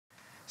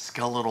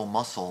Skeletal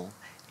muscle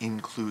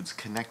includes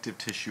connective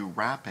tissue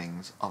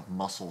wrappings of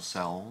muscle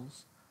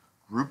cells,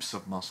 groups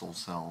of muscle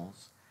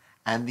cells,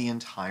 and the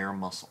entire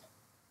muscle.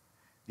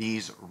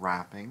 These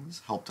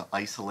wrappings help to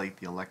isolate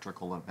the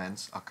electrical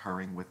events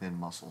occurring within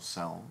muscle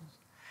cells.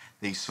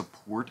 They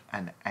support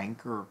and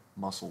anchor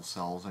muscle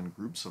cells and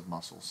groups of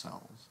muscle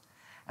cells.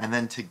 And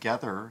then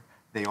together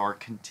they are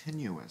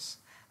continuous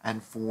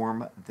and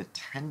form the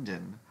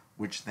tendon,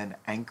 which then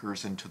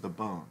anchors into the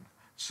bone,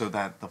 so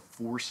that the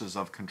forces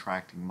of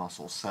contracting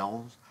muscle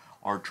cells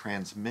are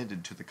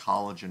transmitted to the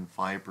collagen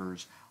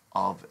fibers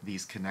of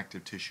these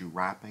connective tissue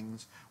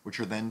wrappings, which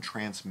are then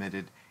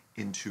transmitted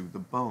into the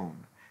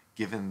bone,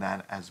 given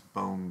that as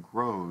bone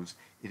grows,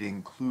 it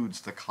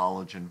includes the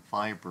collagen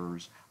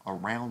fibers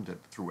around it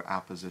through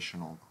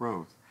appositional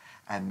growth,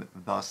 and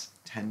thus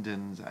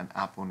tendons and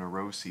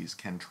aponeuroses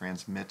can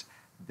transmit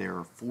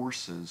their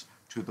forces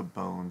to the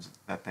bones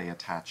that they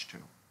attach to.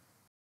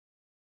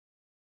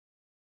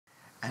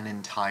 An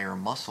entire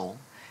muscle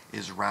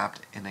is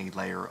wrapped in a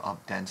layer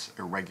of dense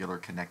irregular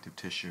connective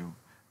tissue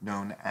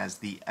known as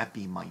the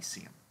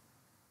epimysium.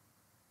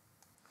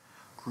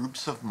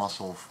 Groups of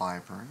muscle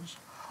fibers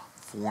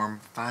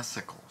form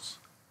fascicles,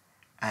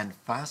 and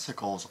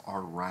fascicles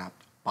are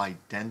wrapped by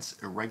dense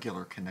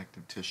irregular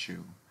connective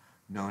tissue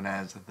known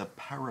as the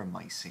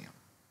perimysium.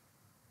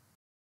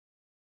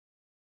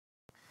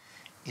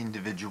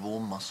 Individual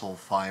muscle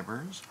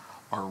fibers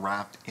are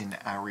wrapped in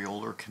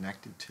areolar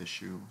connective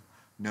tissue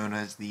known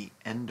as the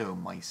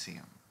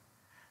endomysium.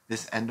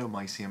 This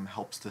endomysium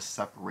helps to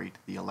separate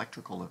the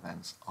electrical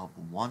events of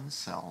one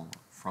cell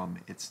from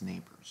its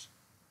neighbors.